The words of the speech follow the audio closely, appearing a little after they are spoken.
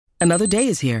Another day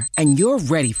is here, and you're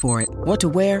ready for it. What to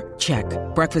wear? Check.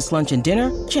 Breakfast, lunch, and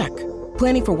dinner? Check.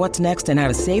 Planning for what's next and how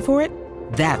to save for it?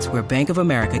 That's where Bank of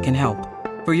America can help.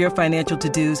 For your financial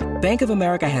to-dos, Bank of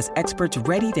America has experts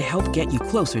ready to help get you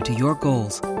closer to your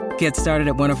goals. Get started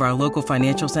at one of our local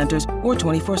financial centers or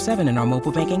 24/7 in our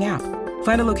mobile banking app.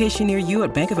 Find a location near you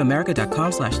at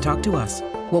bankofamerica.com/talktous.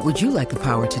 What would you like the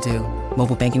power to do?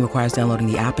 Mobile banking requires downloading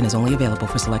the app and is only available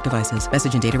for select devices.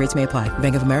 Message and data rates may apply.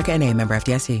 Bank of America N.A., member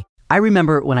FDIC. I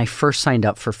remember when I first signed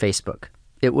up for Facebook.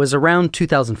 It was around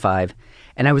 2005,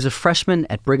 and I was a freshman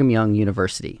at Brigham Young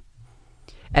University.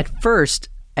 At first,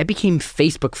 I became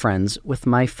Facebook friends with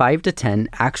my 5 to 10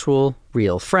 actual,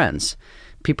 real friends.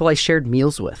 People I shared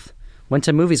meals with, went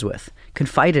to movies with,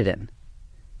 confided in.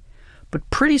 But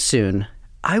pretty soon,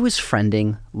 I was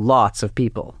friending lots of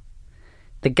people.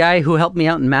 The guy who helped me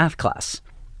out in math class,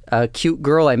 a cute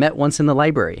girl I met once in the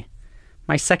library,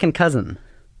 my second cousin.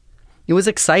 It was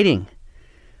exciting.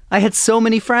 I had so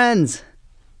many friends.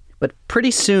 But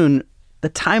pretty soon, the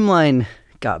timeline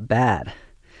got bad.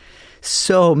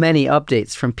 So many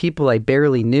updates from people I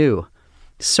barely knew.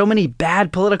 So many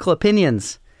bad political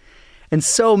opinions. And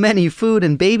so many food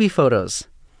and baby photos.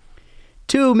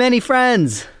 Too many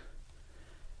friends.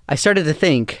 I started to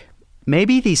think,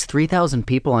 maybe these 3,000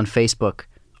 people on Facebook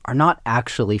are not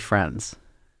actually friends.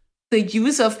 The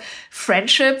use of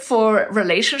friendship for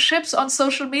relationships on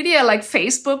social media, like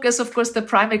Facebook is, of course, the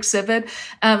prime exhibit,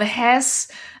 has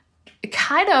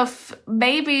kind of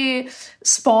maybe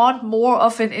spawned more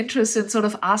of an interest in sort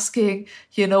of asking,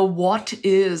 what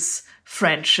is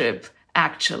friendship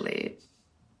actually?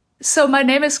 So my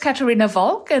name is Katharina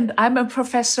Volk, and I'm a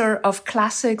professor of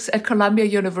classics at Columbia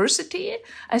University.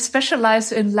 I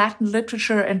specialize in Latin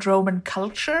literature and Roman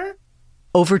culture.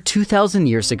 Over 2,000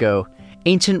 years ago,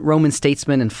 ancient Roman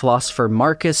statesman and philosopher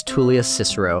Marcus Tullius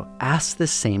Cicero asked the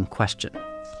same question.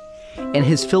 In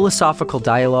his philosophical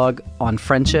dialogue on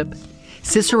friendship,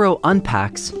 Cicero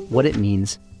unpacks what it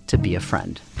means to be a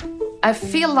friend. I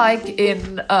feel like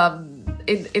in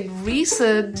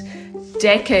recent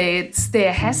decades,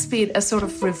 there has been a sort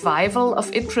of revival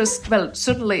of interest, well,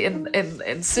 certainly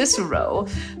in Cicero,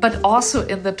 but also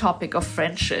in the topic of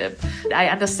friendship. I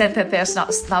understand that there's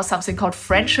now something called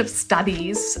friendship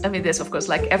studies. I mean, there's, of course,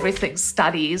 like everything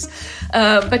studies.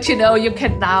 But, you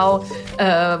can now,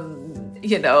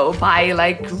 buy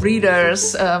like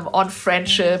readers on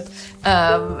friendship,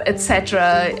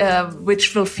 etc.,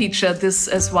 which will feature this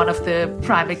as one of the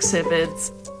prime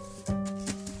exhibits.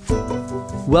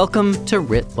 Welcome to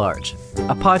Writ Large,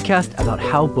 a podcast about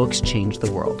how books change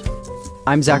the world.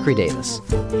 I'm Zachary Davis.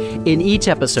 In each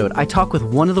episode, I talk with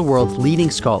one of the world's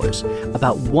leading scholars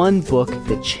about one book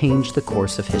that changed the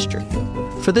course of history.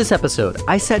 For this episode,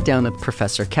 I sat down with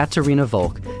Professor Katharina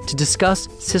Volk to discuss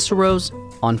Cicero's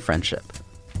On Friendship.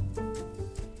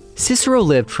 Cicero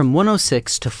lived from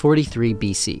 106 to 43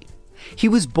 BC. He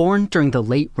was born during the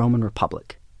late Roman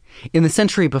Republic. In the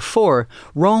century before,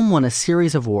 Rome won a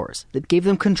series of wars that gave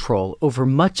them control over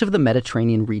much of the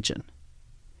Mediterranean region.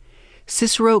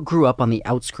 Cicero grew up on the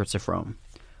outskirts of Rome.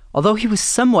 Although he was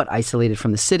somewhat isolated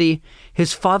from the city,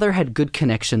 his father had good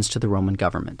connections to the Roman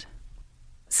government.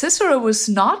 Cicero was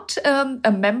not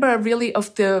a member really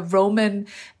of the Roman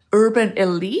urban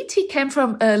elite. He came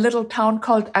from a little town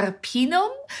called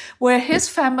Arpinum, where his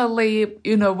family,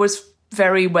 was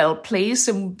very well placed,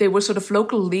 and they were sort of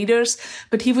local leaders.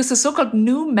 But he was a so-called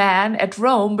new man at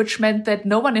Rome, which meant that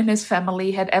no one in his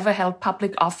family had ever held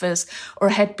public office or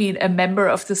had been a member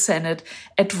of the Senate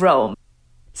at Rome.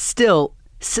 Still,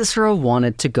 Cicero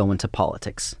wanted to go into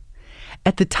politics.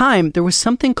 At the time, there was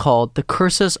something called the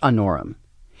Cursus Honorum.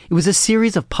 It was a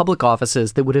series of public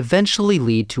offices that would eventually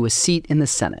lead to a seat in the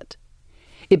Senate.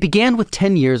 It began with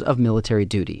 10 years of military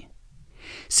duty.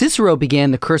 Cicero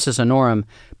began the Cursus Honorum,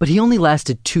 but he only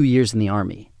lasted 2 years in the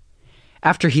army.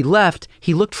 After he left,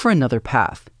 he looked for another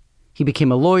path. He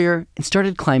became a lawyer and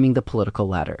started climbing the political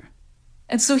ladder.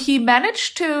 And so he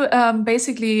managed to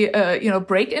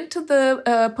break into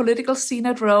the political scene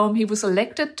at Rome. He was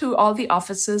elected to all the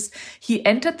offices. He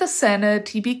entered the Senate.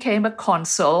 He became a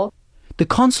consul. The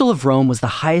consul of Rome was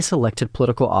the highest elected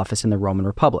political office in the Roman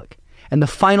Republic, and the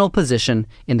final position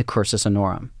in the Cursus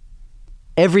Honorum.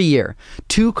 Every year,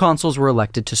 2 consuls were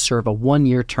elected to serve a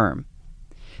 1-year term.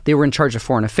 They were in charge of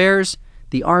foreign affairs,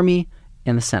 the army,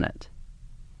 and the Senate.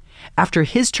 After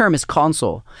his term as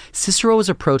consul, Cicero was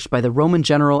approached by the Roman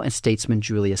general and statesman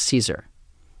Julius Caesar.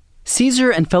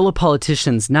 Caesar and fellow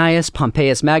politicians Gnaeus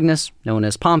Pompeius Magnus, known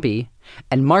as Pompey,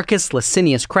 and Marcus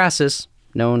Licinius Crassus,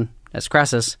 known as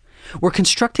Crassus, were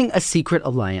constructing a secret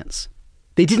alliance.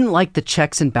 They didn't like the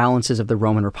checks and balances of the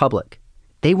Roman Republic.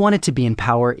 They wanted to be in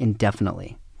power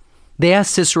indefinitely. They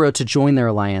asked Cicero to join their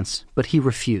alliance, but he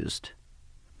refused.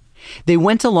 They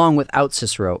went along without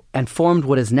Cicero and formed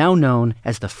what is now known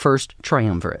as the First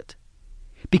Triumvirate.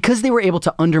 Because they were able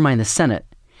to undermine the Senate,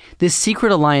 this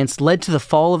secret alliance led to the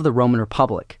fall of the Roman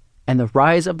Republic and the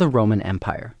rise of the Roman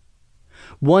Empire.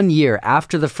 1 year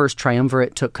after the First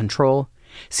Triumvirate took control,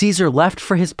 Caesar left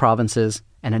for his provinces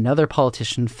and another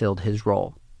politician filled his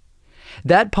role.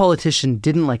 That politician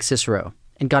didn't like Cicero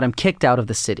and got him kicked out of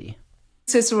the city.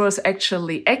 Cicero was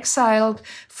actually exiled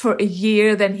for a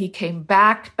year, then he came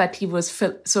back, but he was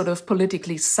sort of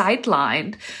politically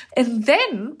sidelined. And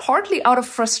then, partly out of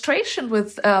frustration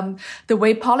with the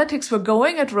way politics were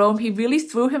going at Rome, he really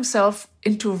threw himself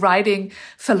into writing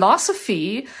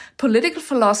philosophy, political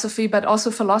philosophy, but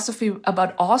also philosophy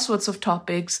about all sorts of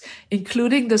topics,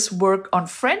 including this work on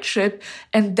friendship.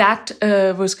 And that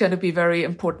was going to be very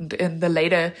important in the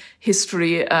later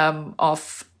history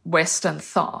of Western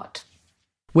thought.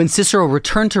 When Cicero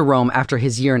returned to Rome after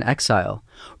his year in exile,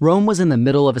 Rome was in the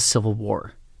middle of a civil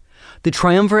war. The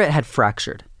triumvirate had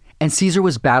fractured, and Caesar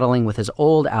was battling with his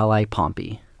old ally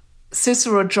Pompey.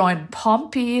 Cicero joined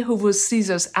Pompey, who was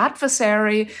Caesar's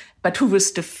adversary, but who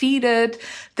was defeated.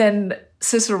 Then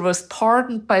Cicero was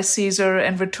pardoned by Caesar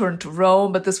and returned to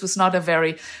Rome, but this was not a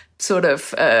very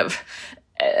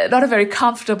not a very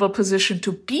comfortable position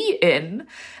to be in.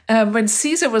 When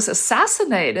Caesar was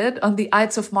assassinated on the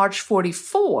Ides of March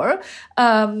 44,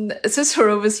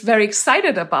 Cicero was very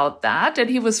excited about that, and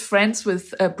he was friends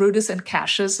with Brutus and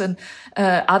Cassius and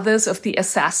others of the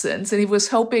assassins, and he was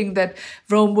hoping that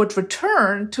Rome would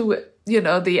return to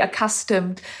the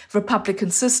accustomed republican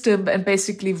system and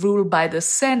basically rule by the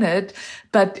Senate.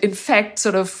 But in fact,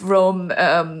 sort of Rome,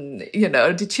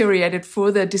 deteriorated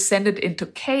further, descended into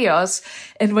chaos.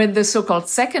 And when the so-called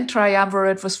Second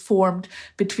Triumvirate was formed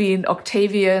between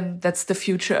Octavian, that's the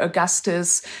future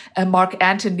Augustus, Mark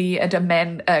Antony, and a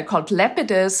man called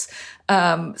Lepidus,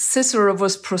 Cicero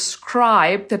was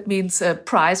proscribed. That means a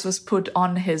price was put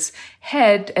on his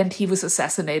head, and he was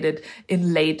assassinated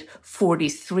in late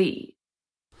 43.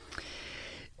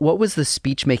 What was the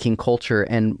speech-making culture,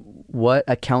 and what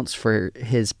accounts for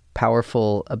his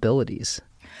powerful abilities?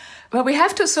 Well, we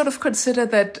have to sort of consider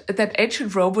that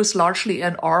ancient Rome was largely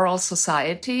an oral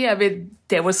society. I mean,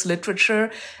 there was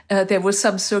literature, there was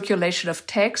some circulation of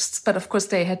texts, but of course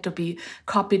they had to be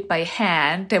copied by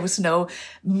hand. There was no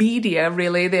media,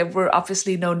 really. There were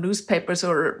obviously no newspapers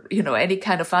or, any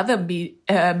kind of other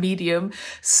medium.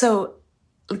 So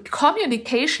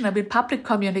communication, public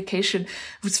communication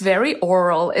was very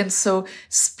oral. And so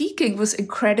speaking was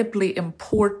incredibly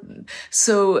important.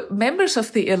 So members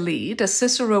of the elite, as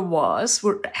Cicero was,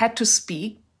 had to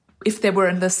speak. If they were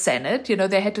in the Senate,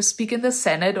 they had to speak in the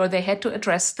Senate, or they had to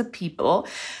address the people.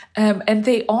 And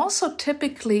they also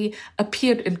typically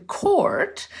appeared in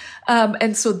court.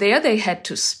 And so there they had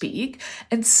to speak.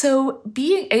 And so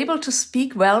being able to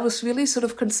speak well was really sort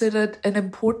of considered an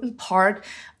important part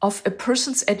of a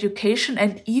person's education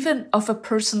and even of a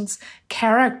person's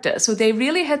character. So they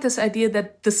really had this idea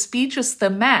that the speech is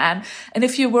the man. And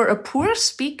if you were a poor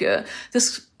speaker,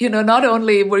 this, not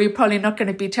only were you probably not going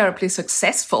to be terribly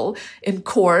successful in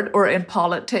court or in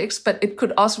politics, but it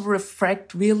could also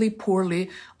reflect really poorly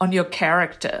on your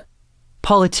character.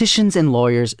 Politicians and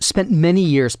lawyers spent many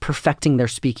years perfecting their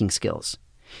speaking skills.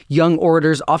 Young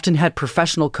orators often had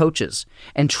professional coaches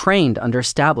and trained under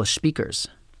established speakers.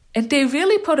 And they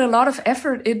really put a lot of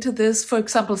effort into this. For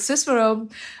example, Cicero,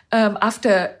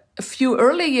 after a few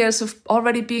early years of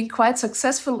already being quite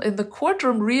successful in the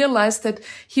courtroom, realized that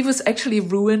he was actually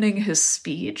ruining his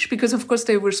speech because, of course,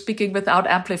 they were speaking without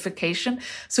amplification.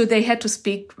 So they had to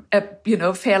speak,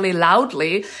 fairly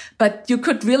loudly. But you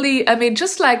could really,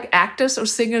 just like actors or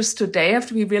singers today have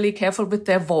to be really careful with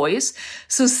their voice.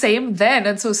 So same then.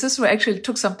 And so Cicero actually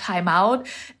took some time out,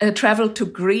 traveled to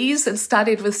Greece and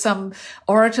studied with some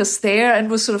orators there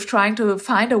and was sort of trying to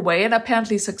find a way, and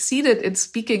apparently succeeded in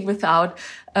speaking without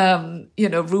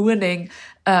ruining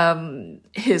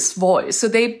his voice. So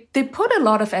they put a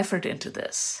lot of effort into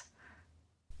this.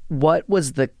 What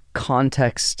was the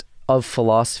context of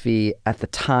philosophy at the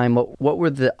time? What were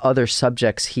the other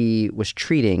subjects he was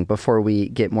treating before we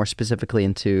get more specifically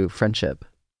into friendship?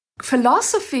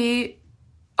 Philosophy,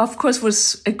 of course,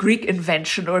 was a Greek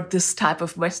invention, or this type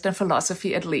of Western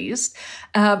philosophy at least.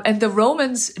 And the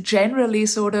Romans generally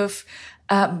sort of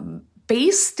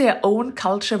based their own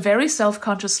culture very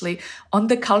self-consciously on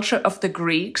the culture of the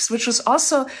Greeks, which was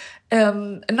also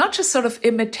not just sort of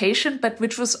imitation, but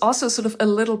which was also sort of a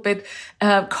little bit,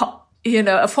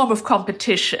 a form of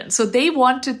competition. So they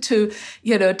wanted to,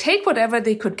 take whatever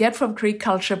they could get from Greek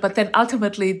culture, but then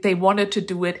ultimately they wanted to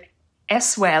do it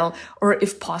as well, or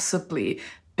if possibly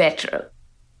better.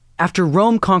 After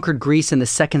Rome conquered Greece in the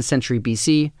 2nd century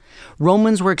BC,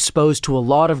 Romans were exposed to a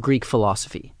lot of Greek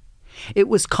philosophy. It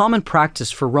was common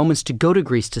practice for Romans to go to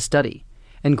Greece to study,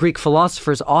 and Greek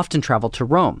philosophers often traveled to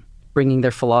Rome, bringing their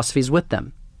philosophies with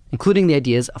them, including the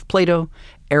ideas of Plato,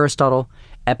 Aristotle,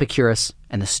 Epicurus,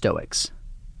 and the Stoics.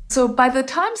 So by the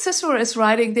time Cicero is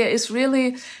writing, there is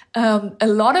really a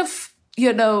lot of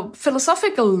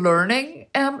philosophical learning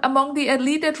among the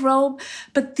elite at Rome,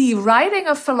 but the writing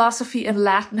of philosophy in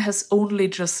Latin has only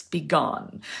just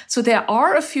begun. So there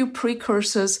are a few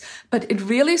precursors, but it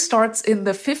really starts in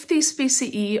the 50s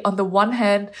BCE, on the one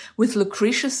hand, with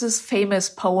Lucretius's famous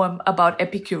poem about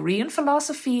Epicurean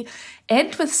philosophy,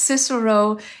 and with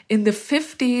Cicero in the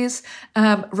 50s,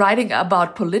 writing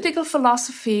about political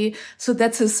philosophy. So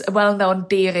that's his well-known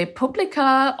De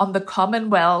Republica, on the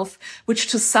Commonwealth, which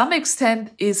to some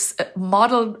extent is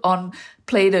modeled on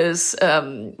Plato's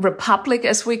Republic,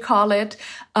 as we call it,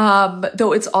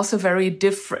 though it's also very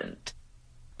different.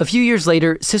 A few years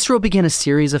later, Cicero began a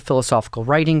series of philosophical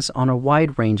writings on a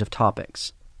wide range of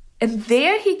topics. And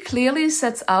there he clearly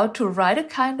sets out to write a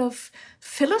kind of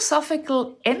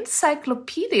philosophical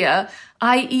encyclopedia,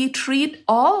 i.e. treat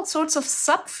all sorts of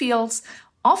subfields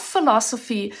of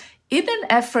philosophy in an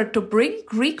effort to bring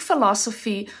Greek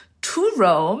philosophy to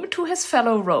Rome, to his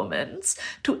fellow Romans,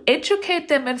 to educate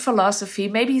them in philosophy,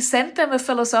 maybe send them a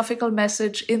philosophical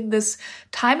message in this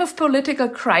time of political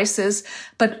crisis,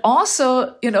 but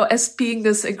also, as being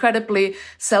this incredibly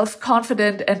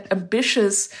self-confident and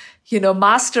ambitious,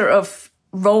 master of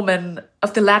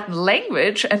the Latin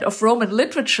language and of Roman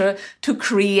literature, to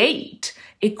create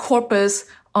a corpus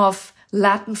of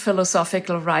Latin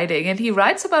philosophical writing. And he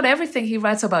writes about everything. He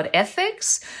writes about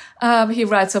ethics. He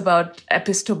writes about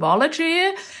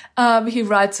epistemology. He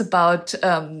writes about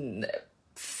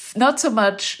not so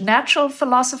much natural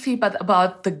philosophy, but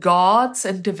about the gods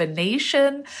and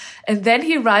divination. And then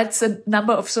he writes a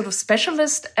number of sort of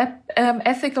specialist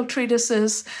ethical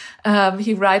treatises.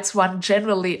 He writes one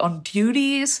generally on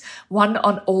duties, one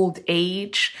on old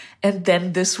age, and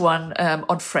then this one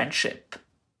on friendship.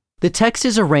 The text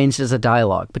is arranged as a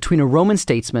dialogue between a Roman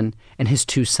statesman and his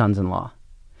two sons-in-law.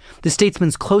 The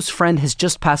statesman's close friend has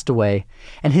just passed away,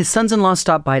 and his sons-in-law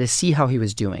stop by to see how he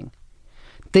was doing.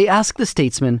 They ask the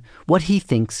statesman what he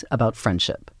thinks about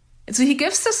friendship. So he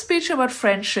gives the speech about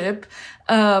friendship,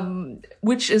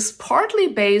 which is partly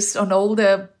based on all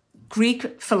the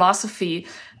Greek philosophy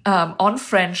on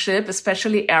friendship,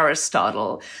 especially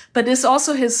Aristotle, but is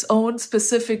also his own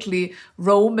specifically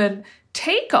Roman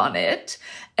take on it.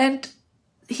 And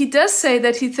he does say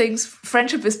that he thinks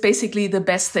friendship is basically the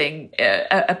best thing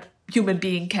a human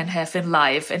being can have in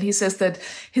life. And he says that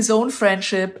his own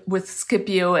friendship with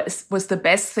Scipio was the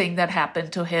best thing that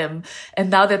happened to him. And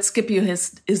now that Scipio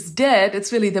is dead,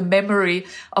 it's really the memory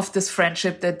of this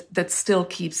friendship that still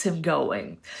keeps him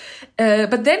going.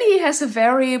 But then he has a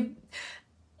very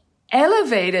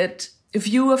elevated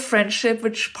view of friendship,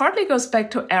 which partly goes back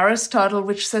to Aristotle,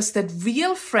 which says that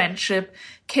real friendship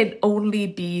can only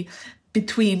be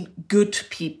between good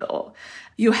people.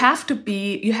 You have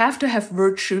to have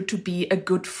virtue to be a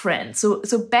good friend. So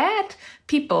bad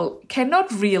people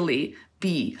cannot really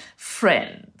be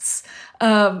friends.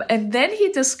 And then he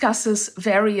discusses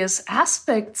various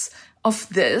aspects of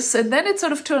this. And then it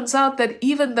sort of turns out that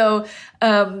even though,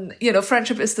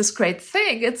 friendship is this great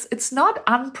thing, it's not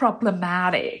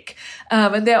unproblematic.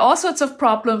 And there are all sorts of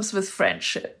problems with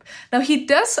friendship. Now, he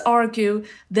does argue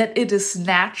that it is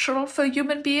natural for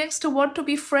human beings to want to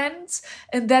be friends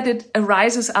and that it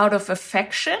arises out of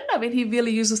affection. I mean, he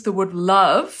really uses the word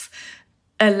love.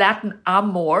 Latin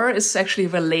amor is actually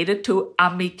related to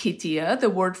amicitia, the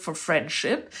word for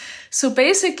friendship. So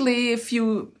basically, if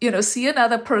you see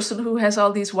another person who has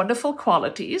all these wonderful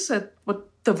qualities, what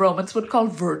the Romans would call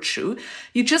virtue,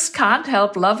 you just can't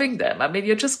help loving them. I mean,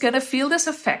 you're just going to feel this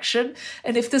affection.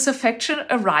 And if this affection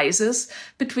arises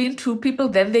between two people,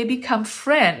 then they become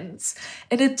friends.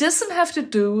 And it doesn't have to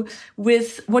do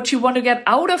with what you want to get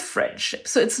out of friendship.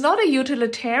 So it's not a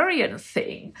utilitarian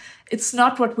thing. It's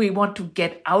not what we want to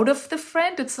get out of the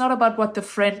friend. It's not about what the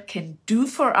friend can do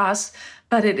for us,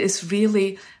 but it is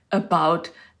really about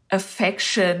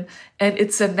affection. And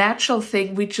it's a natural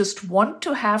thing. We just want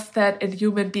to have that, and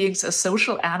human beings are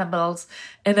social animals.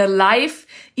 And a life,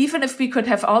 even if we could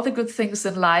have all the good things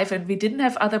in life and we didn't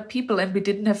have other people and we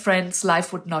didn't have friends,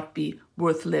 life would not be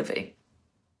worth living.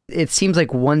 It seems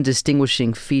like one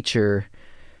distinguishing feature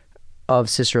of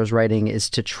Cicero's writing is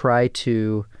to try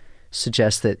to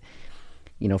suggest that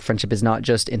friendship is not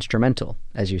just instrumental,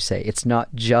 as you say. It's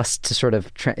not just to sort of,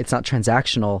 it's not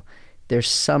transactional. There's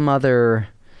some other,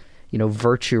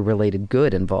 virtue-related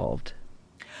good involved.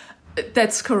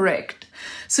 That's correct.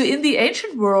 So in the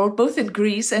ancient world, both in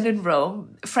Greece and in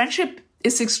Rome, friendship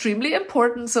is extremely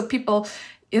important. So people,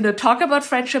 talk about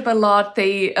friendship a lot.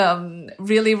 They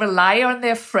really rely on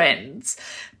their friends.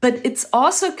 But it's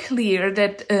also clear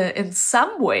that in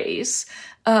some ways,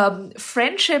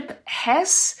 friendship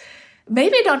has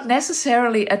maybe not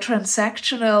necessarily a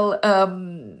transactional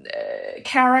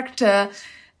character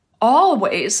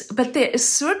always, but there is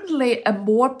certainly a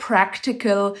more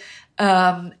practical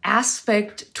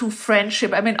aspect to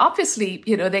friendship. I mean, obviously,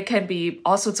 there can be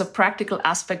all sorts of practical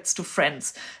aspects to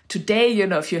friends today.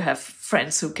 If you have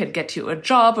friends who can get you a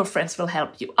job, or friends will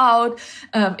help you out,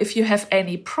 if you have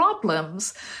any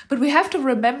problems. But we have to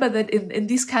remember that in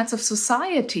these kinds of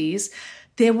societies,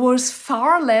 there was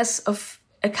far less of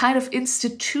a kind of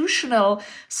institutional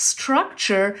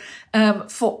structure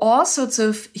for all sorts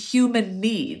of human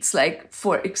needs, like,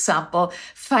 for example,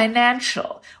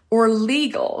 financial or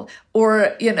legal,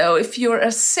 or, if you're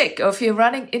sick, or if you're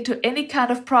running into any kind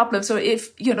of problems, or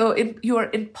if, you're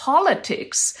in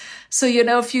politics. So,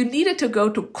 if you needed to go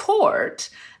to court,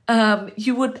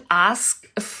 you would ask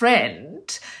a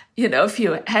friend, if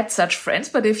you had such friends,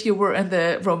 but if you were in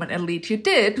the Roman elite, you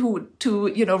did,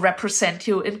 to represent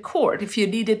you in court. If you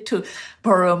needed to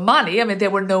borrow money, I mean, there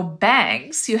were no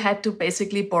banks. You had to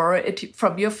basically borrow it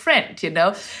from your friend,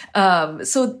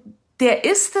 So there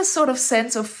is this sort of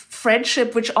sense of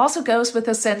friendship, which also goes with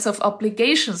a sense of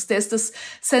obligations. There's this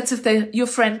sense of that your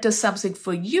friend does something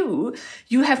for you,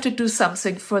 you have to do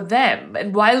something for them.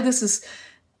 And while this is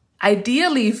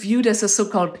ideally viewed as a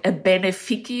so-called a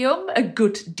beneficium, a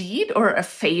good deed or a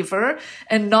favor,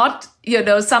 and not,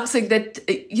 something that,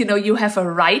 you have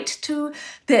a right to,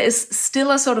 there is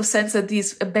still a sort of sense that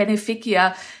these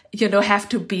beneficia, have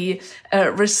to be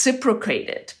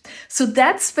reciprocated. So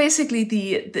that's basically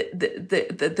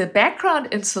the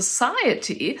background in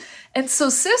society. And so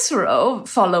Cicero,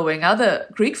 following other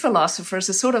Greek philosophers,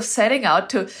 is sort of setting out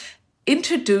to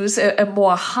introduce a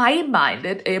more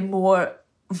high-minded, a more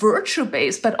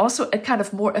virtue-based, but also a kind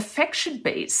of more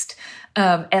affection-based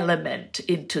element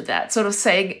into that. Sort of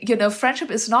saying,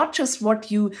 friendship is not just what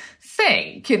you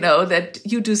think, that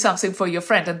you do something for your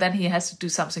friend and then he has to do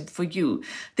something for you.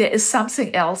 There is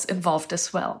something else involved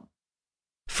as well.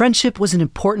 Friendship was an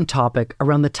important topic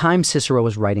around the time Cicero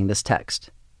was writing this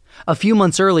text. A few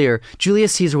months earlier,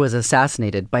 Julius Caesar was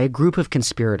assassinated by a group of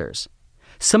conspirators.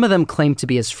 Some of them claimed to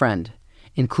be his friend,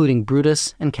 including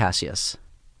Brutus and Cassius.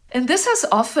 And this has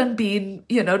often been,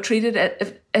 treated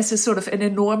as a sort of an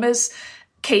enormous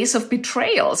case of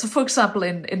betrayal. So, for example,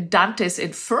 in Dante's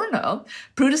Inferno,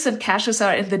 Brutus and Cassius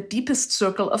are in the deepest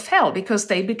circle of hell because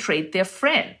they betrayed their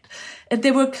friend. And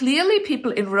there were clearly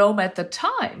people in Rome at the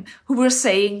time who were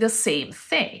saying the same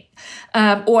thing.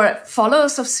 Or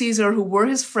followers of Caesar who were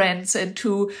his friends and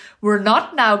who were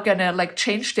not now gonna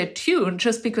change their tune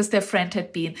just because their friend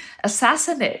had been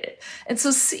assassinated. And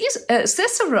so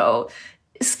Cicero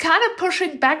is kind of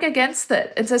pushing back against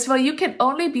that and says, well, you can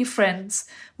only be friends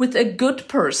with a good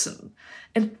person.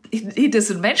 And he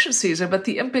doesn't mention Caesar, but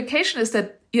the implication is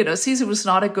that, Caesar was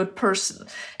not a good person.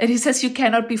 And he says you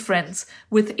cannot be friends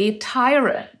with a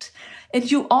tyrant. And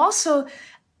you also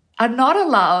are not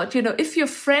allowed, if your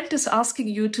friend is asking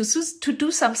you to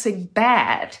do something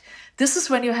bad, this is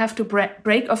when you have to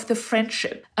break off the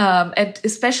friendship. And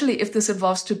especially if this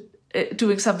involves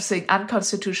doing something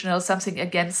unconstitutional, something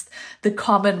against the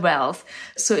Commonwealth.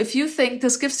 So if you think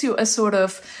this gives you a sort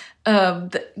of,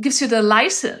 gives you the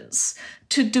license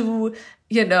to do,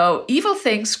 evil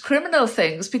things, criminal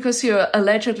things, because you're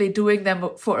allegedly doing them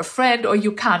for a friend or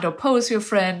you can't oppose your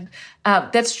friend,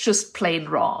 that's just plain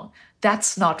wrong.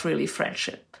 That's not really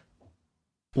friendship.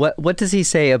 What does he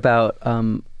say about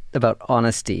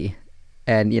honesty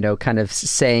and, kind of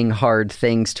saying hard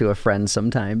things to a friend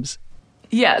sometimes?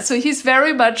 Yeah, so he's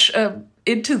very much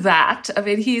into that. I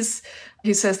mean, he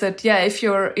says that, if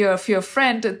you're a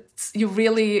friend, you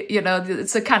really,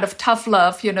 it's a kind of tough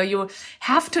love. You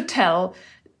have to tell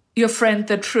your friend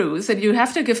the truth and you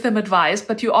have to give them advice,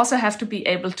 but you also have to be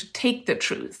able to take the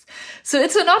truth. So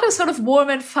it's not a sort of warm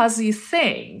and fuzzy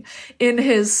thing in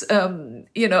his,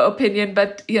 opinion,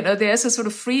 but, there's a sort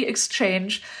of free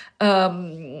exchange of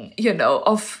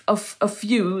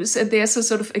views, and there's a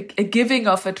sort of a giving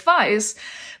of advice,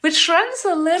 which runs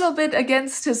a little bit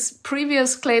against his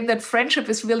previous claim that friendship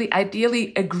is really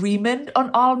ideally agreement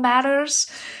on all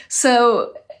matters.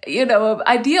 So,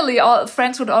 ideally all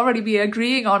friends would already be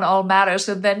agreeing on all matters,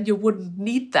 and then you wouldn't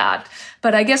need that.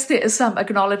 But I guess there is some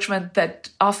acknowledgement that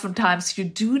oftentimes you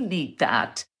do need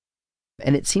that.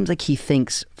 And it seems like he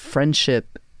thinks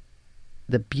friendship,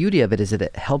 the beauty of it is that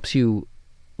it helps you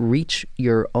reach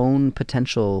your own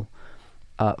potential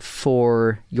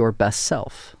for your best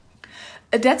self.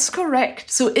 That's correct.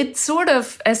 So it sort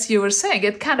of, as you were saying,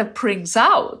 it kind of brings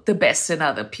out the best in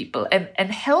other people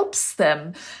and helps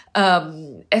them,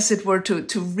 as it were,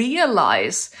 to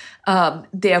realize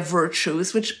their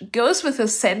virtues, which goes with a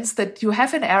sense that you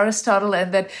have in Aristotle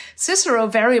and that Cicero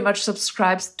very much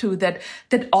subscribes to, that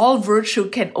all virtue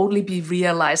can only be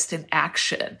realized in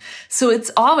action. So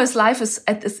it's always, life is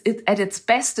at its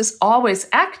best is always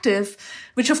active,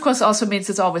 which of course also means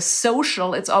it's always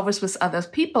social, it's always with other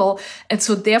people. And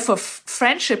so therefore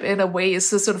friendship in a way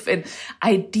is a sort of an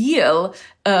ideal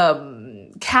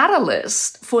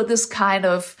catalyst for this kind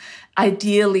of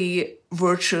ideally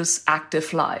virtuous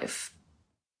active life.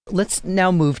 Let's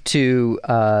now move to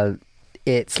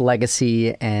its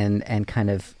legacy and kind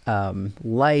of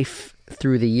life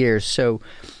through the years. So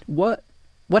what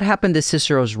happened to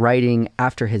Cicero's writing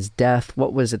after his death?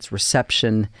 What was its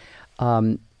reception?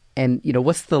 And,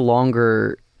 what's the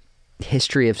longer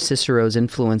history of Cicero's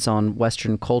influence on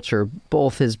Western culture,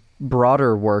 both his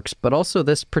broader works, but also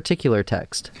this particular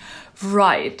text?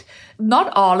 Right.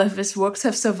 Not all of his works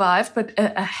have survived, but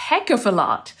a heck of a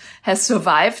lot has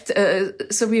survived.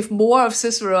 So we have more of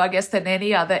Cicero, I guess, than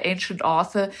any other ancient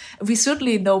author. We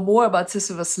certainly know more about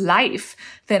Cicero's life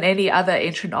than any other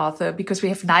ancient author because we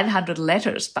have 900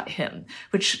 letters by him,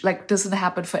 which doesn't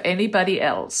happen for anybody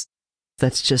else.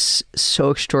 That's just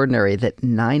so extraordinary that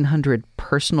 900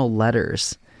 personal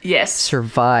letters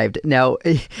survived. Now,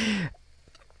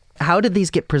 how did these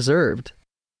get preserved?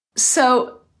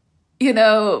 So,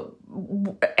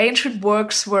 ancient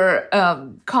works were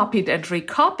copied and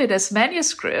recopied as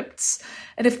manuscripts.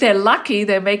 And if they're lucky,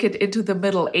 they make it into the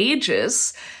Middle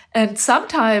Ages. And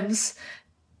sometimes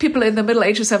people in the Middle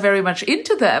Ages are very much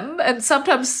into them, and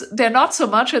sometimes they're not so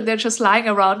much, and they're just lying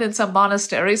around in some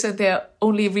monasteries, and they're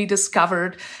only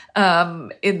rediscovered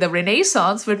in the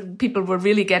Renaissance when people were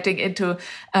really getting into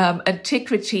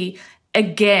antiquity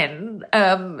again.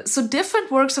 So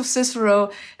different works of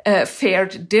Cicero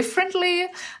fared differently.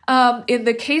 In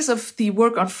the case of the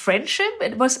work on friendship,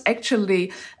 it was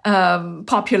actually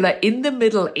popular in the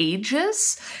Middle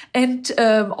Ages, and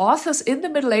authors in the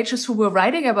Middle Ages who were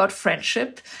writing about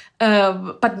friendship,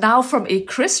 but now from a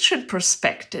Christian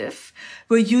perspective,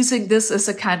 were using this as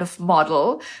a kind of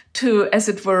model to, as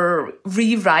it were,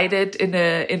 rewrite it in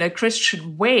a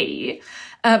Christian way.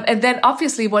 And then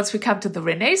obviously once we come to the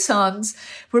Renaissance,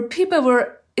 where people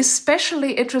were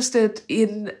especially interested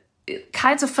in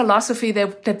kinds of philosophy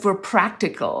that were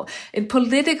practical, in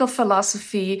political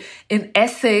philosophy, in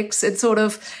ethics, and sort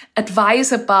of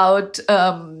advice about,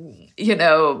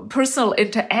 personal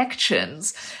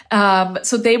interactions.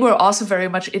 So they were also very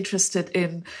much interested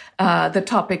in the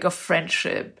topic of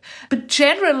friendship. But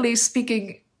generally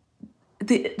speaking,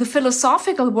 the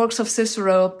philosophical works of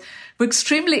Cicero were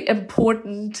extremely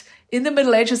important in the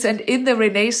Middle Ages and in the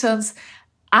Renaissance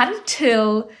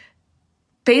until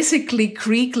basically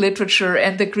Greek literature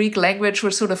and the Greek language were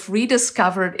sort of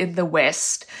rediscovered in the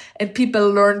West, and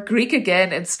people learned Greek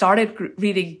again and started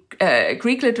reading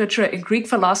Greek literature and Greek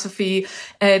philosophy,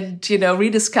 and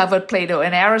rediscovered Plato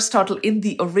and Aristotle in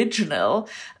the original.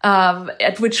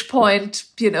 At which point,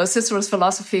 Cicero's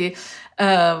philosophy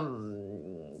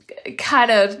kind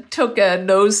of took a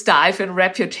nosedive in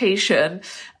reputation,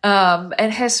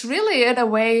 and has really, in a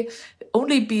way,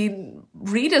 only been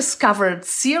rediscovered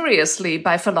seriously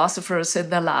by philosophers in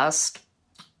the last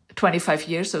 25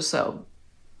 years or so.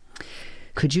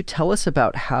 Could you tell us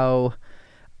about how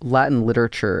Latin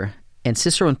literature, and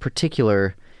Cicero in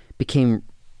particular, became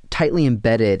tightly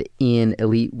embedded in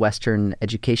elite Western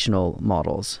educational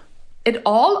models? It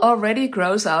all already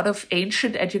grows out of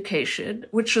ancient education,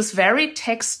 which was very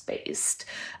text-based.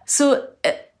 So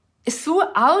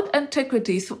throughout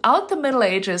antiquity, throughout the Middle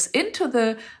Ages, into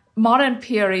the modern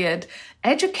period,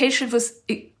 education was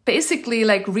basically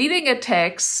like reading a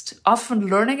text, often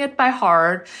learning it by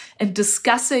heart, and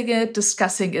discussing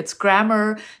its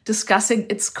grammar, discussing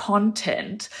its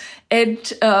content. And,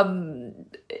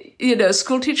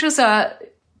 school teachers are,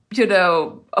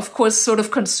 of course, sort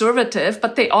of conservative,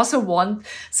 but they also want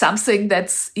something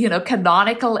that's,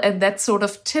 canonical and that's sort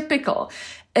of typical.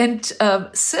 And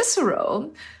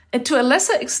Cicero, and to a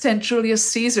lesser extent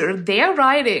Julius Caesar, their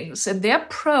writings and their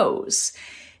prose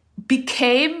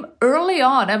became early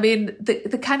on,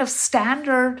 the kind of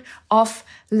standard of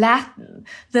Latin.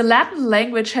 The Latin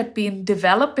language had been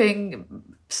developing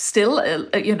still,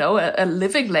 a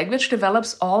living language,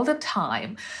 develops all the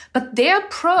time. But their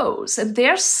prose and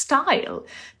their style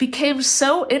became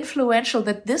so influential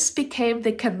that this became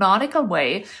the canonical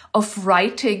way of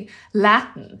writing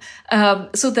Latin.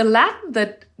 So the Latin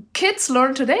that kids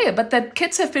learn today, but that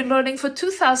kids have been learning for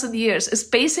 2,000 years, is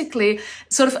basically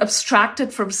sort of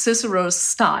abstracted from Cicero's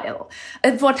style.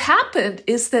 And what happened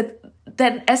is that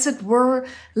then, as it were,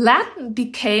 Latin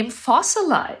became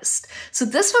fossilized. So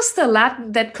this was the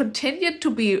Latin that continued to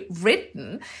be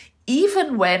written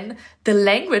even when the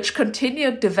language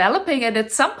continued developing. And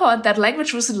at some point, that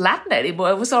language wasn't Latin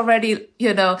anymore. It was already,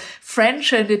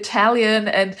 French and Italian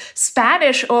and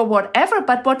Spanish or whatever.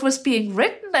 But what was being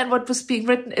written and what was being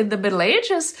written in the Middle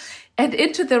Ages and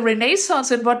into the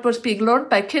Renaissance and what was being learned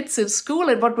by kids in school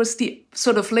and what was the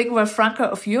sort of lingua franca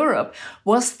of Europe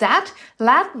was that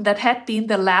Latin that had been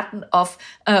the Latin of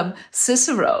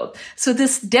Cicero. So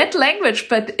this dead language,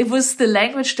 but it was the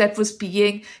language that was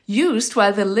being used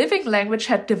while the living language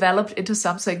had developed into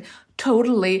something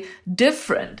totally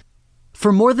different.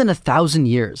 For more than 1,000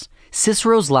 years,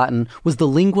 Cicero's Latin was the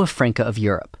lingua franca of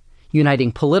Europe,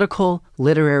 uniting political,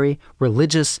 literary,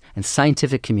 religious, and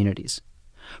scientific communities.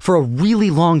 For a really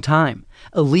long time,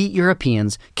 elite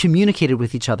Europeans communicated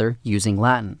with each other using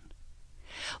Latin.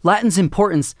 Latin's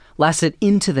importance lasted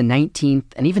into the 19th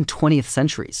and even 20th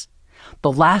centuries.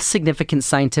 The last significant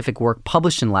scientific work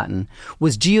published in Latin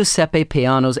was Giuseppe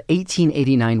Peano's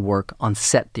 1889 work on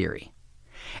set theory.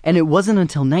 And it wasn't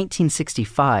until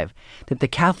 1965 that the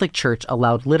Catholic Church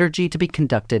allowed liturgy to be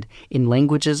conducted in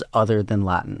languages other than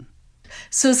Latin.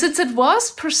 So since it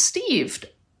was perceived,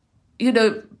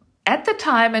 at the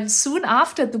time and soon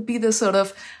after to be the sort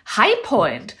of high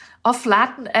point of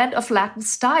Latin and of Latin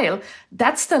style,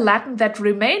 that's the Latin that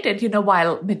remained. And,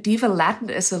 while medieval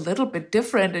Latin is a little bit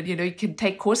different and, you can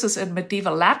take courses in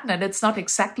medieval Latin and it's not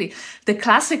exactly the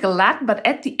classical Latin, but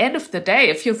at the end of the day,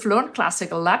 if you've learned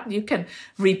classical Latin, you can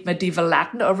read medieval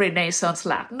Latin or Renaissance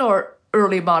Latin or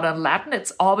early modern Latin.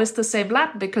 It's always the same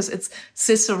Latin because it's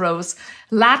Cicero's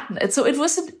Latin. And so it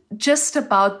wasn't just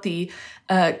about the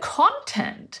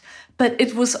content, but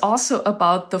it was also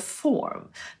about the form,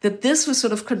 that this was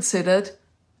sort of considered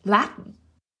Latin.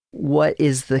 What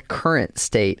is the current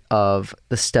state of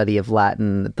the study of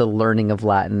Latin, the learning of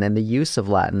Latin, and the use of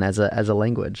Latin as a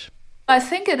language? I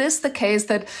think it is the case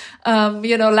that,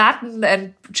 Latin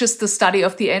and just the study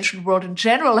of the ancient world in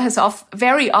general has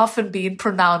very often been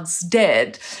pronounced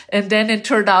dead. And then it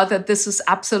turned out that this is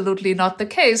absolutely not the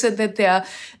case and that there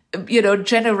are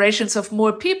generations of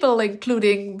more people,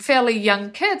 including fairly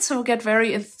young kids, who get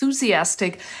very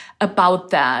enthusiastic about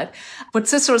that. What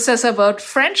Cicero says about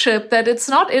friendship, that it's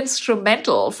not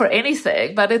instrumental for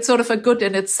anything, but it's sort of a good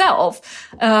in itself.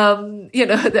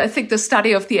 I think the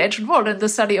study of the ancient world and the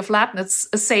study of Latin, it's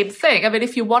the same thing. I mean,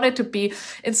 if you want it to be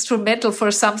instrumental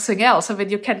for something else,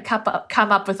 you can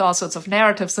come up with all sorts of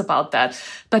narratives about that.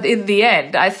 But in the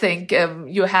end, I think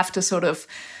you have to sort of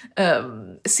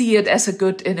see it as a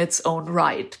good in its own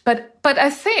right. But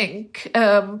I think,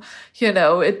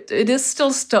 it is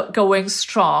still going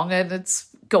strong and it's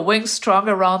going strong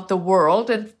around the world.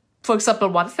 And for example,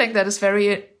 one thing that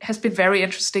has been very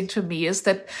interesting to me is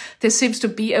that there seems to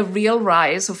be a real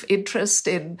rise of interest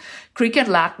in Greek and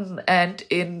Latin and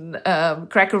in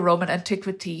Greco-Roman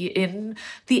antiquity in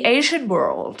the Asian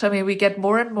world. I mean, we get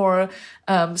more and more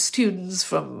students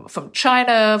from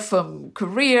China, from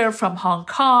Korea, from Hong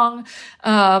Kong,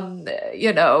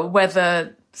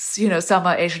 whether some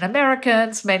are Asian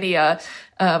Americans, many are,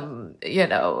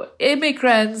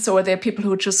 immigrants, or they're people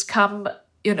who just come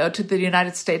to the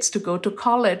United States to go to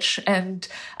college. And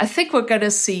I think we're going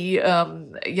to see,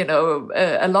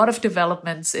 a lot of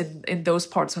developments in those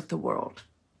parts of the world.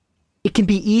 It can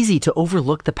be easy to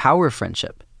overlook the power of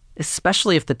friendship,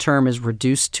 especially if the term is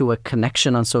reduced to a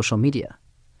connection on social media.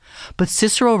 But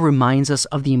Cicero reminds us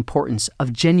of the importance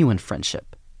of genuine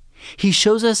friendship. He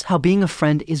shows us how being a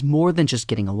friend is more than just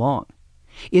getting along.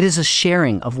 It is a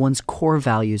sharing of one's core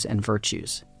values and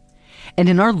virtues. And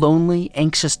in our lonely,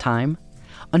 anxious time,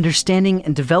 understanding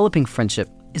and developing friendship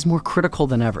is more critical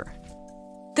than ever.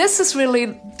 This is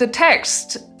really the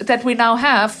text that we now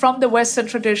have from the Western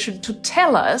tradition to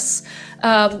tell us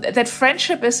that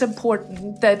friendship is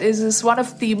important, that it is one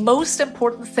of the most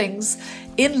important things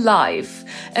in life,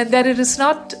 and that it is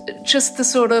not just the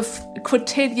sort of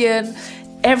quotidian,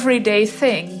 everyday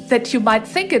thing that you might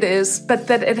think it is, but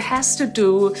that it has to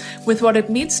do with what it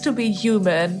means to be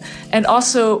human and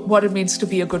also what it means to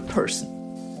be a good person.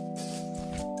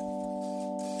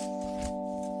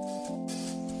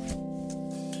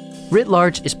 Writ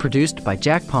Large is produced by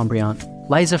Jack Pombriant,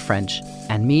 Liza French,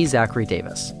 and me, Zachary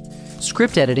Davis.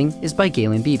 Script editing is by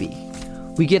Galen Beebe.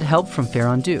 We get help from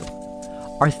Farron Du.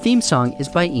 Our theme song is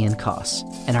by Ian Koss,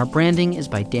 and our branding is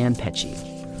by Dan Pecci.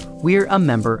 We're a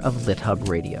member of LitHub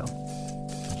Radio.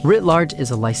 Writ Large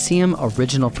is a Lyceum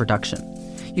original production.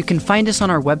 You can find us on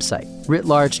our website,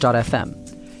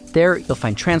 writlarge.fm. There you'll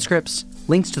find transcripts,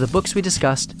 links to the books we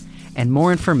discussed, and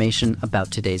more information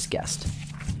about today's guest.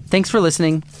 Thanks for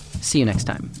listening. See you next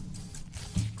time.